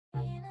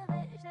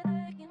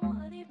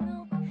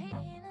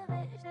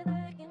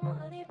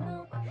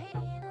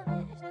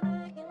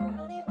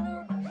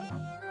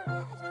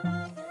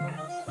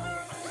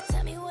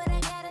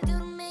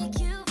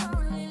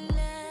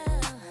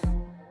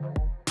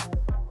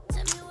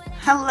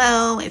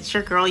Hello, it's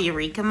your girl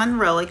Eureka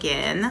Monroe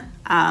again.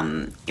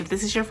 If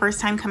this is your first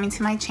time coming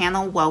to my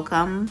channel,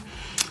 welcome.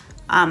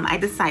 I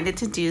decided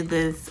to do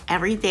this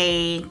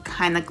everyday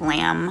kind of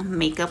glam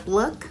makeup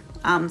look.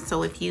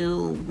 So if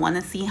you want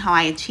to see how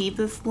I achieve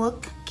this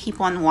look,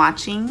 keep on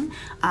watching.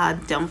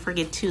 Don't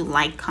forget to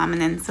like,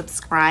 comment, and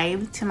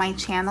subscribe to my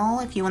channel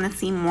if you want to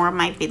see more of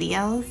my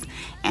videos.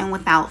 And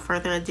without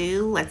further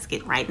ado, let's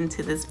get right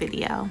into this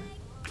video.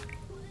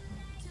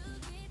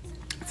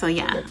 So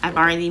yeah, I've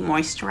already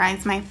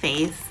moisturized my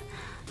face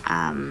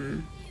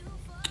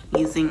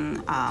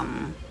using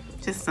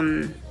just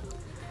some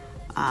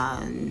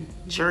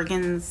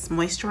Jergens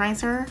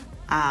moisturizer.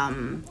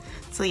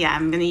 So yeah,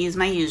 I'm gonna use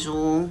my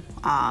usual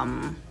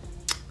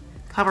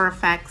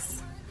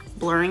CoverFX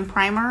blurring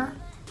primer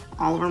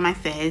all over my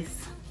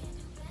face.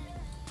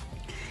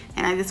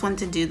 And I just want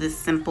to do this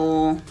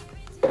simple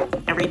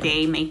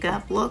everyday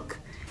makeup look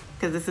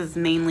because this is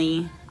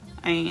mainly,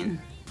 I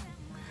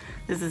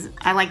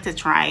like to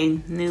try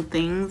new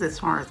things as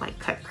far as like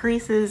cut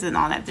creases and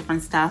all that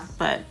different stuff,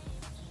 but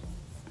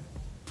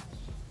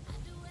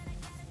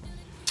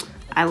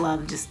I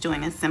love just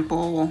doing a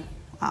simple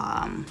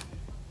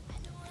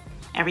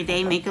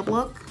everyday makeup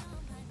look.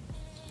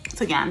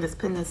 So yeah, I'm just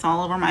putting this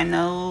all over my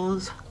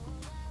nose.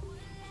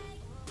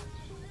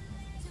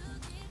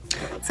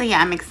 So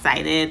yeah, I'm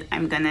excited.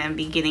 I'm gonna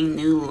be getting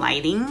new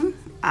lighting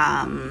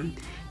and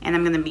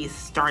I'm gonna be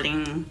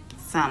starting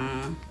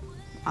some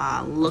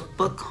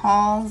lookbook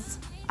hauls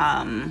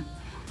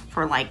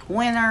for like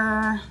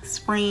winter,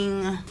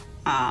 spring,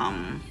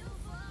 and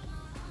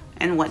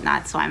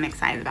whatnot. So I'm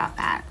excited about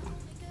that.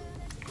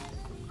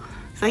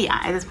 So yeah,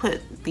 I just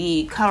put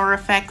the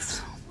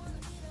CoverFX.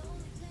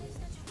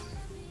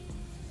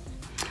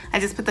 I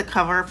just put the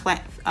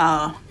CoverFX.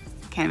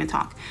 Can't even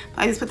talk.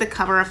 I just put the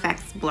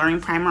CoverFX blurring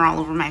primer all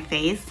over my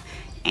face,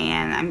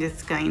 and I'm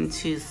just going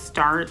to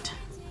start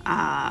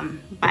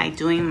by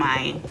doing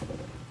my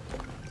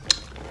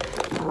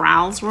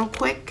brows real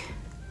quick.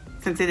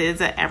 Since it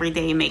is an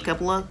everyday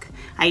makeup look,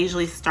 I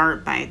usually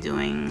start by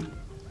doing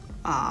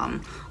a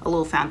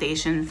little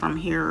foundation from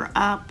here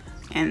up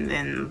and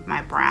then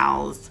my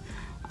brows,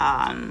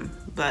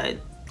 but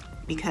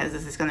because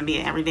this is going to be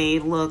an everyday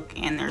look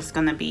and there's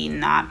going to be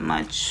not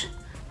much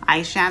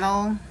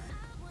eyeshadow,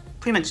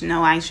 pretty much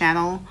no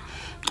eyeshadow,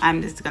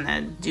 I'm just going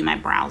to do my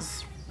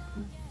brows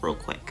real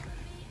quick.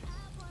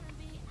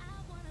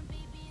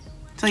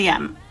 So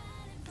yeah,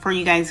 for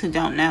you guys who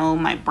don't know,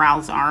 my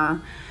brows are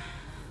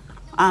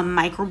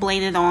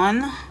microbladed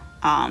on,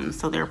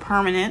 so they're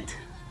permanent,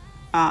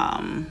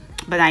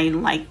 but I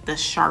like the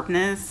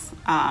sharpness,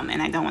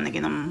 and I don't want to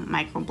get them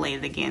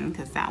microbladed again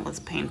because that was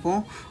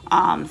painful.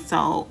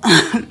 So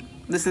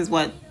this is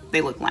what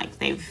they look like.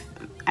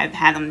 I've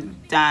had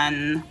them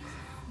done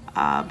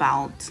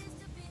about,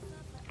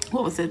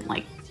 what was it,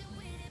 like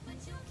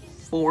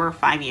 4 or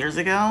 5 years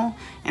ago,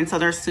 and so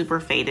they're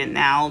super faded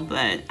now,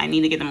 but I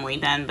need to get them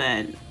redone,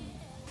 but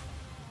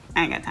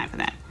I ain't got time for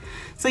that.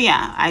 So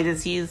yeah, I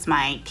just used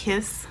my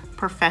Kiss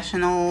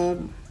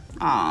Professional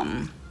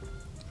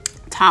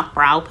top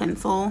brow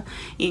pencil.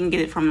 You can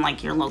get it from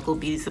like your local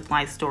beauty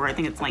supply store. I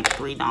think it's like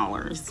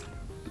 $3.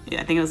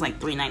 Yeah, I think it was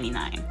like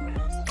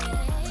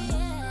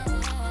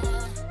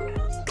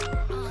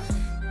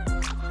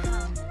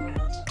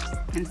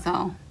 $3.99. And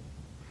so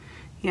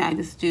yeah, I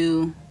just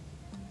do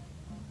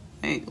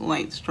like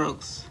light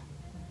strokes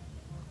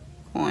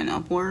going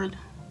upward.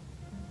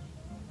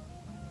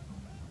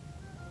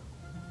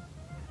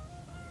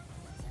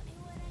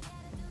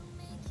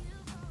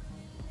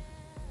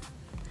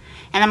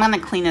 And I'm going to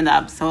clean it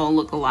up so it'll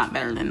look a lot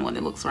better than what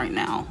it looks right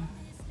now.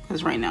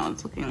 Because right now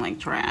it's looking like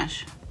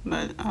trash.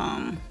 But,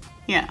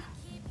 yeah.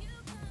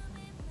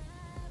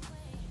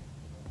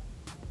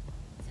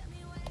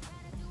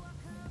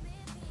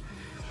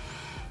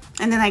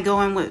 And then I go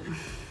in with,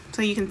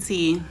 so you can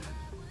see,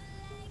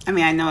 I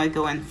mean, I know I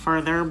go in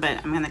further, but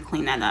I'm going to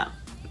clean that up.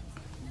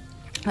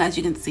 As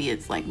you can see,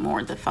 it's like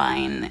more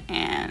defined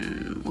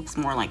and looks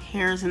more like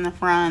hairs in the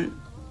front.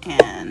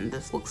 And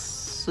this looks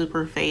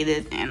super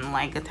faded and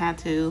like a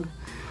tattoo.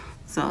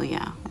 So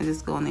yeah, I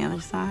just go on the other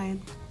side.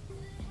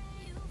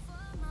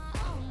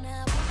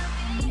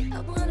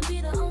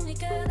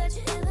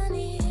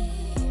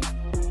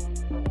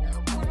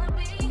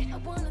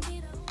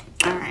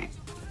 Alright,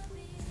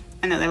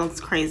 I know that looks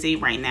crazy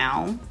right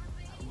now,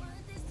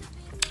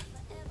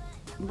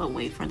 but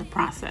wait for the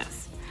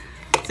process.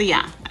 So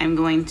yeah, I'm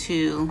going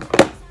to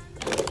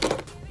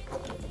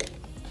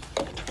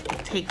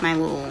take my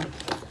little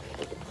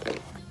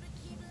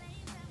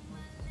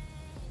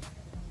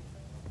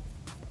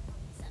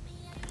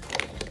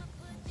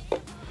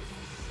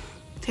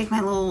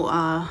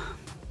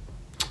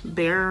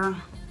Bare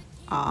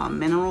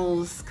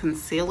Minerals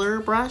concealer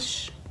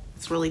brush.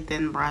 It's a really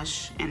thin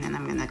brush, and then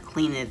I'm gonna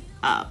clean it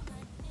up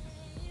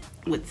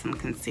with some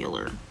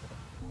concealer.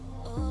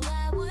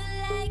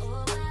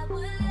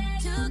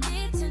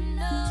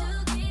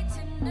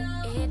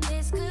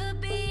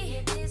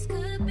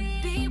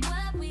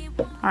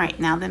 All right,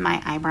 now that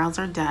my eyebrows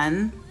are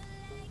done,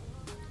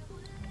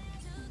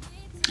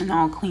 and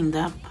all cleaned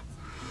up.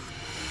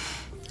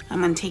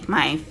 I'm going to take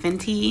my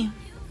Fenty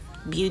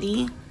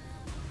Beauty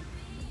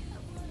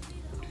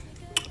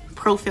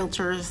Pro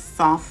Filters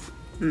Soft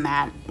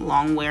Matte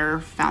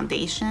Longwear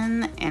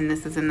Foundation, and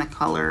this is in the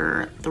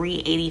color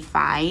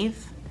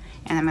 385,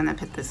 and I'm going to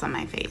put this on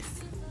my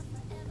face.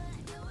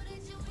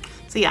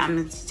 So yeah, I'm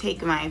going to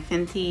take my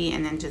Fenty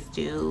and then just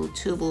do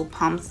 2 little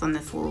pumps on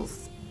this little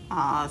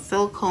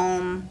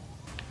silicone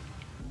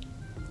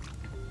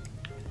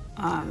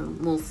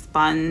little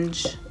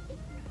sponge.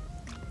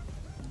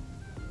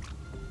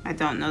 I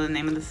don't know the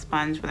name of the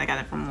sponge, but I got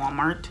it from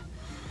Walmart.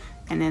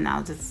 And then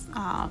I'll just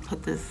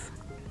put this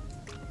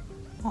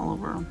all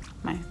over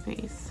my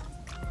face.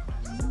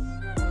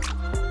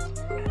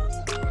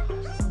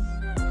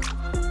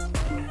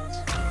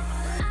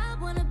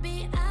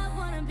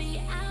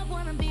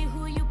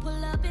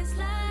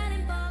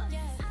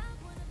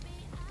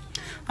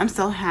 I'm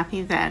so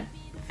happy that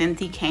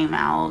Fenty came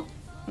out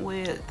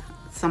with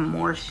some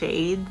more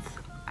shades.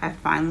 I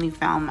finally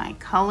found my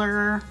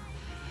color.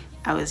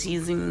 I was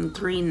using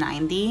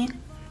 390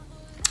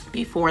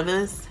 before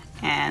this,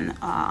 and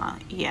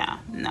yeah,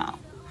 no.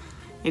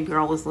 Your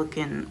girl was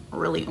looking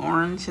really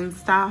orange and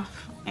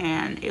stuff,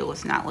 and it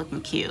was not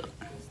looking cute.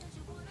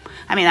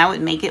 I mean, I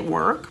would make it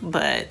work,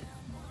 but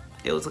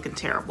it was looking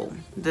terrible.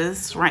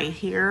 This right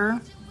here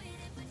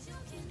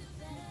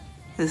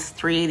is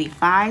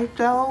 385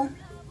 though.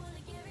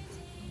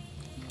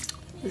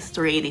 This is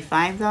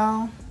 385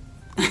 though.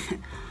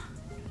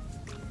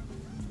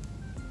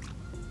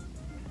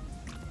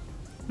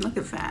 Look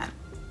at that.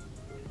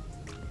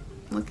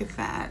 Look at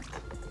that.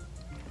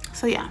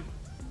 So yeah,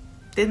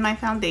 did my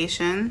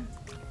foundation.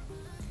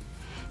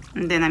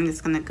 And then I'm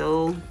just gonna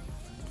go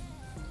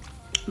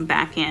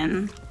back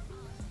in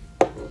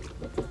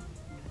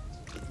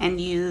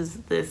and use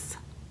this.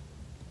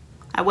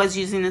 I was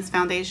using this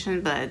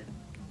foundation, but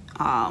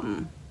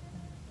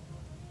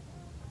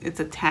it's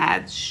a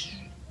tad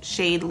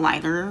shade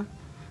lighter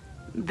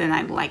than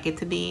I'd like it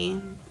to be.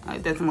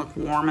 It doesn't look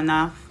warm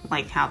enough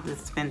like how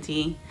this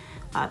Fenty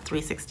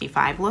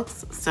 365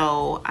 looks.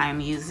 So I'm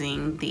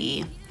using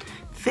the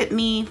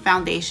FitMe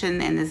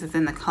foundation, and this is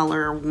in the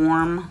color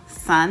Warm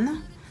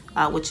Sun,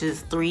 which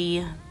is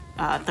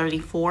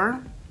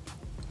 334.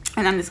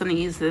 And I'm just going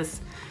to use this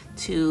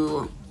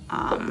to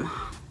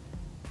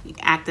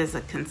act as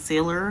a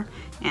concealer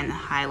and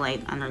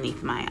highlight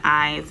underneath my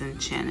eyes and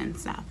chin and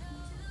stuff.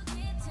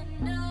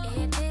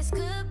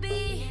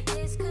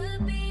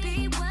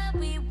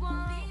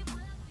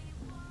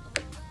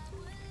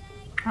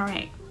 All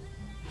right.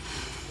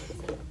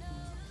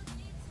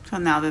 So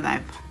now that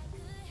I've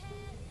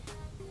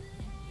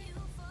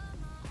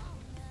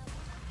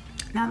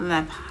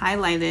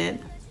highlighted,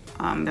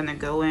 I'm gonna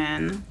go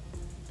in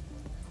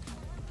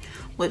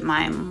with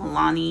my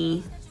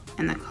Milani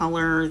in the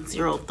color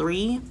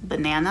 03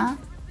 Banana,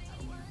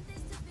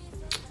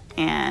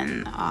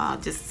 and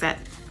just set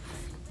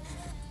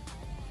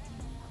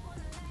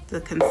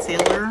the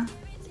concealer.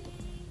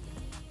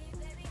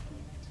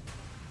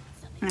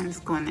 I'm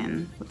just going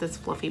in with this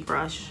fluffy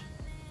brush,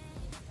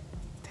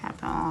 tap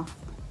it off,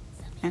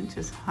 and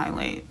just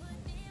highlight,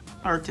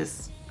 or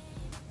just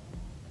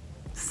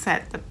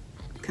set the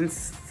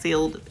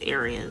concealed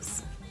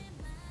areas.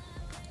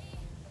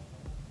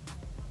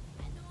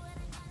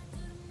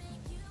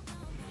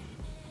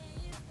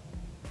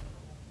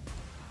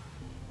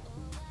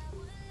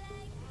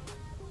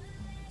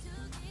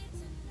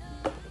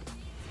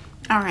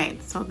 All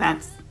right, so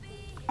that's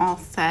all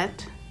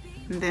set.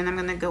 And then I'm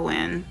gonna go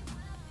in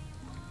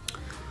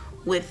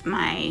with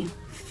my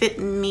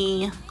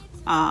FitMe,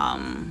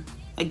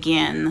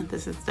 again,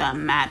 this is the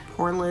matte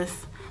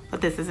Poreless, but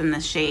this is in the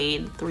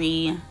shade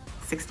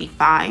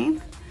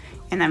 365,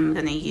 and I'm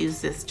gonna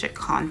use this to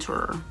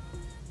contour.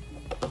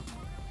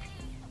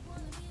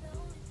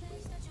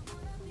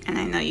 And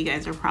I know you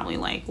guys are probably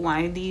like,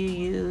 why do you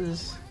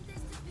use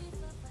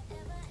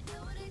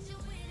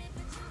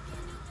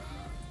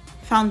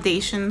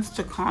foundations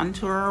to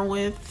contour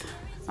with?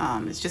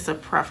 It's just a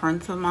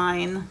preference of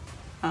mine.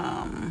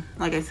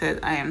 Like I said,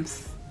 I am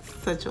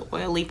such an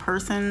oily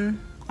person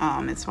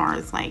as far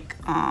as like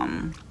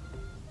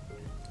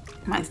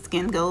my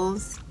skin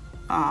goes.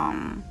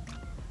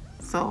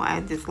 So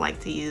I just like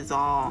to use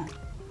all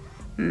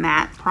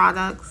matte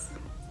products,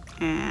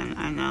 and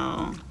I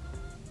know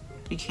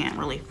you can't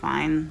really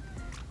find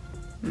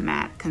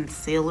matte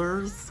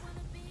concealers.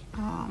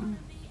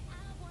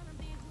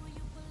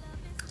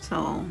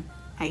 So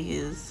I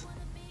use,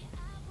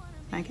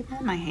 did I get that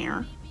in my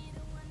hair?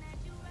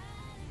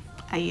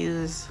 I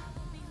use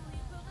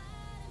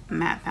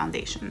matte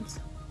foundations.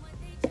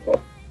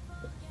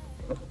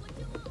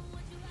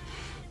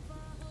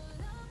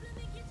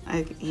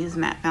 I use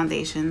matte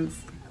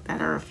foundations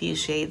that are a few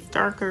shades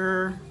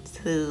darker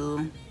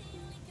to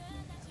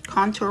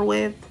contour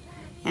with,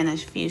 and a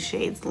few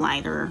shades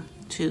lighter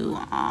to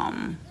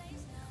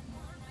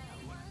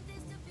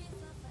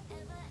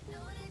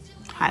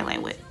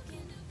highlight with.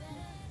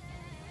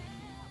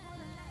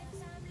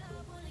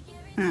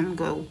 And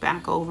go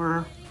back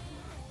over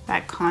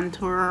that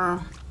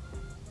contour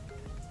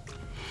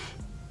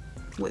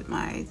with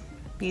my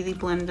beauty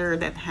blender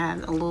that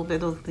had a little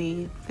bit of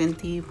the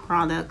Fenty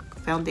product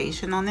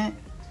foundation on it,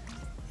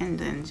 and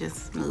then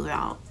just smooth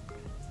out.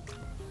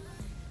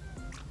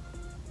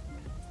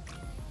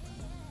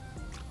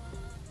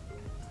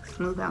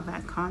 Smooth out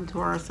that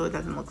contour so it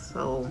doesn't look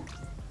so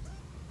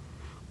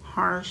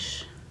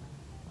harsh.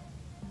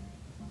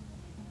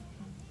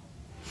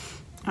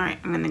 All right,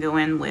 I'm gonna go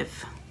in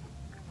with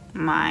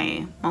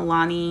my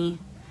Milani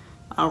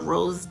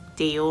Rose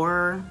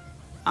Dior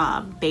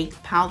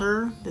baked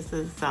powder. This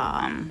is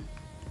a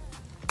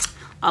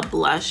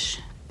blush,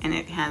 and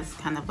it has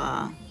kind of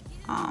a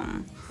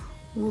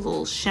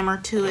little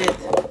shimmer to it,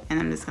 and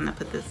I'm just gonna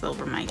put this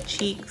over my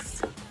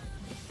cheeks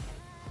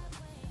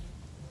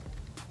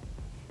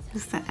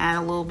just to add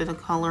a little bit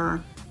of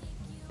color.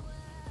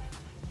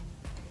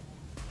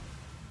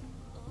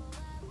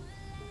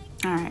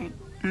 All right,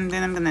 and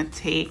then I'm gonna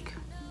take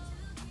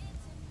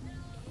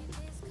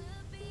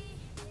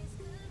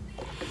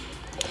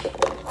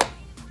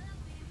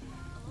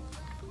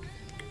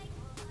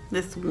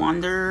this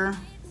Wonder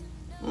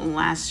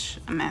Lash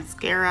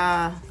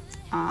Mascara.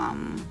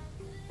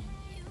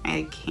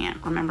 I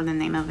can't remember the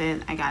name of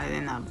it. I got it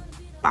in a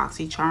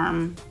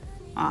BoxyCharm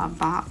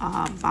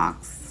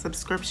Vox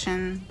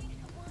subscription.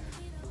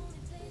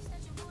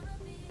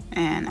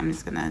 And I'm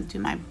just gonna do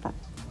my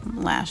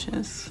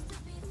lashes.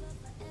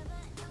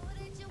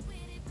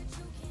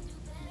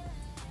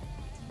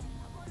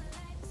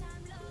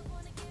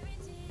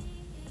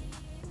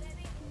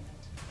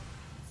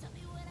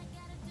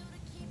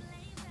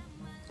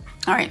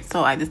 All right,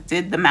 so I just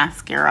did the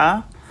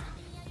mascara,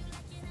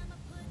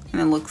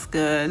 and it looks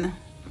good,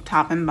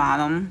 top and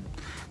bottom.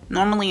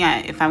 Normally,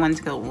 if I wanted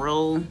to go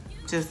real,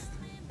 just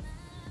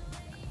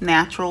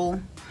natural,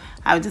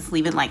 I would just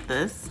leave it like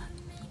this,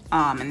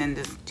 and then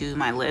just do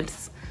my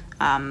lips.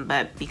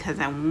 But because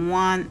I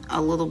want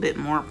a little bit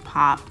more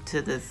pop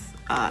to this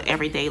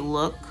everyday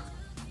look,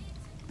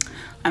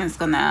 I'm just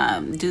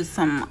gonna do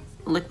some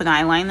liquid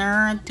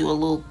eyeliner, do a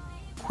little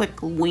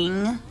quick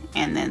wing,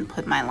 and then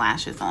put my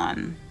lashes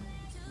on.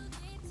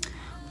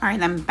 All right,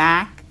 I'm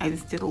back. I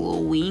just did a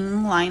little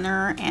wing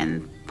liner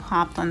and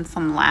popped on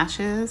some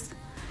lashes.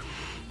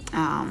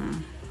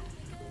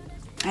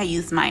 I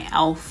used my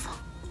e.l.f.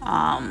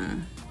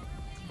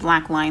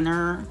 black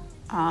liner,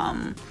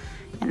 and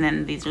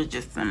then these are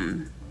just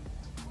some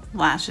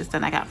lashes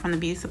that I got from the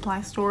beauty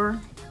supply store.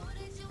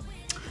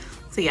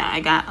 So yeah, I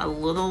got a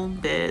little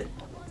bit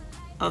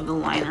of the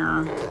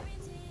liner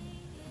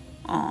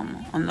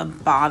on the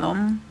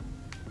bottom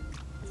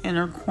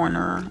inner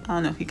corner. I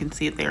don't know if you can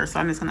see it there, so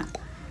I'm just gonna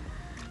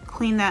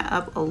clean that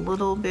up a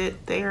little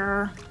bit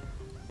there.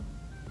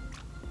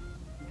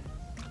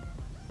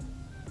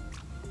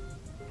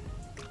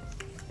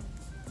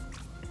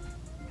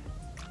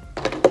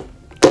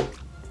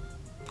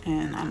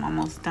 And I'm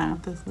almost done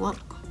with this look.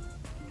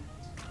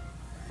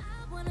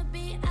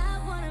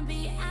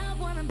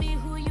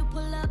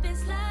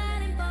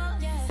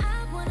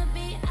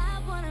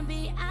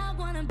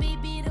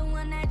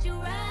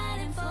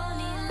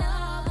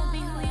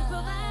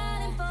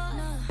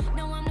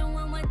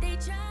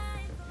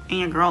 And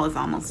your girl is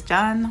almost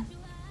done.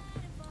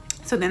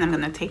 So then I'm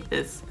gonna take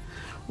this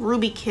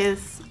Ruby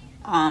Kiss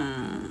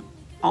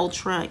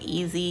Ultra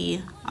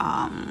Easy,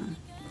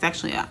 it's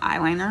actually an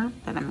eyeliner,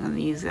 but I'm gonna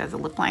use it as a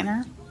lip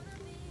liner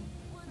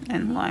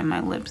and line my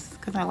lips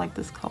because I like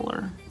this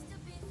color.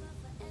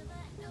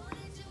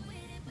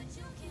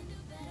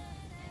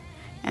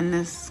 And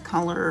this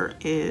color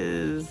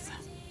is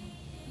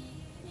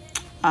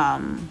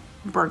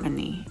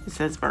Burgundy. It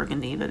says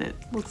Burgundy, but it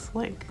looks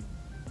like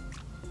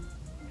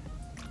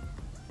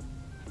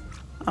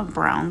a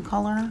brown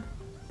color.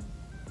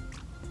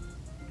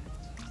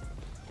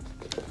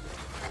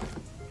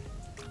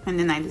 And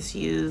then I just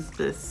use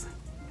this,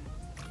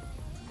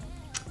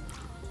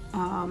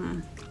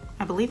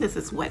 I believe this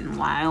is Wet n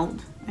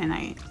Wild,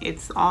 and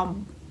it's all,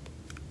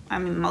 I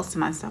mean, most of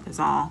my stuff is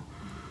all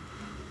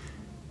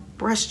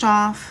brushed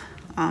off,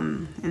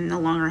 and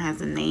no longer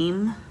has a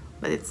name,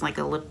 but it's like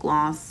a lip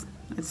gloss.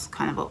 It's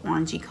kind of an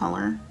orangey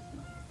color,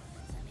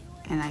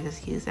 and I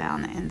just use that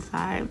on the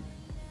inside.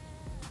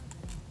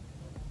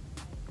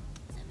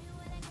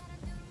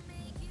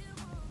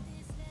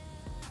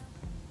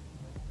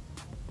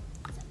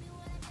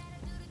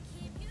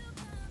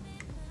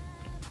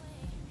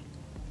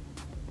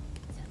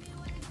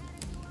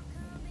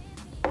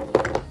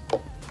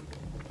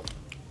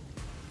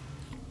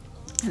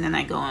 And then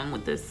I go in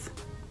with this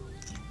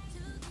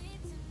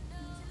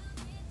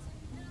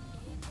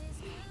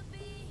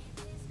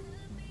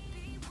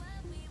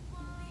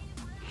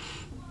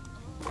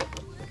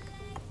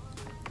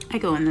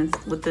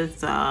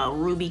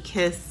Ruby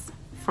Kiss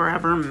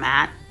Forever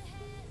Matte.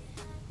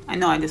 I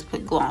know I just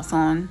put gloss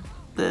on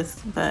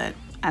this, but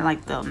I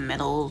like the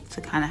middle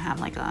to kind of have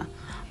like a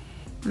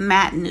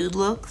matte nude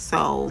look.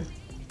 So,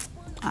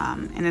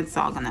 and it's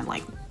all gonna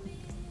like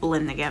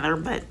blend together.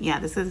 But yeah,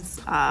 this is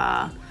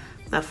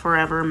the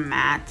Forever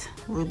Matte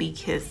Ruby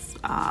Kiss,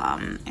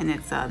 and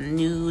it's a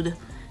nude.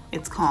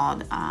 It's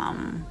called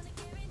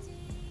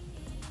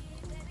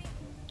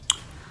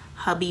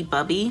Hubby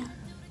Bubby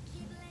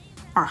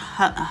or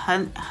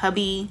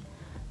Hubby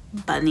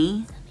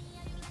Bunny.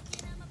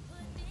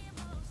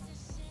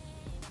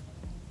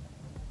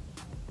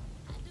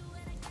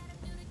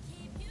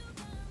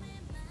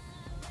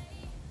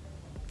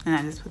 And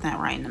I just put that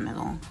right in the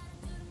middle.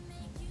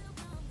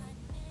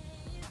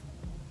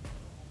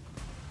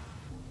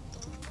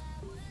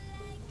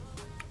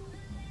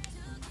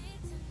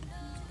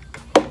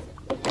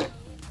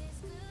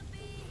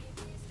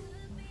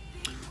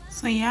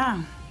 So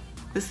yeah,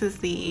 this is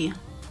the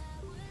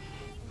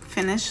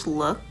finished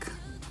look.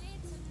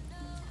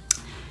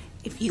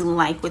 If you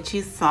like what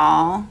you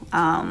saw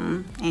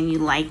and you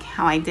like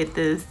how I did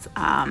this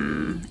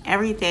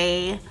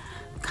everyday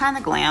kind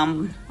of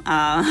glam,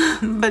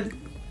 but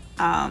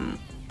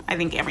I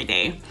think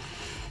everyday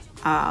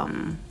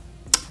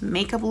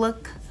makeup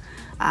look,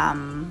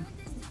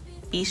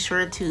 be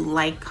sure to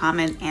like,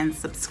 comment, and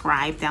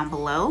subscribe down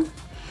below.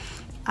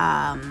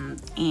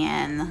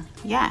 And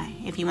yeah,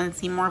 if you want to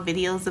see more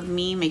videos of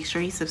me, make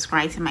sure you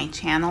subscribe to my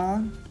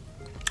channel.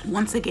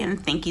 Once again,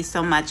 thank you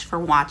so much for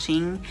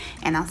watching,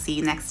 and I'll see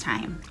you next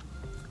time.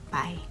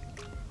 Bye.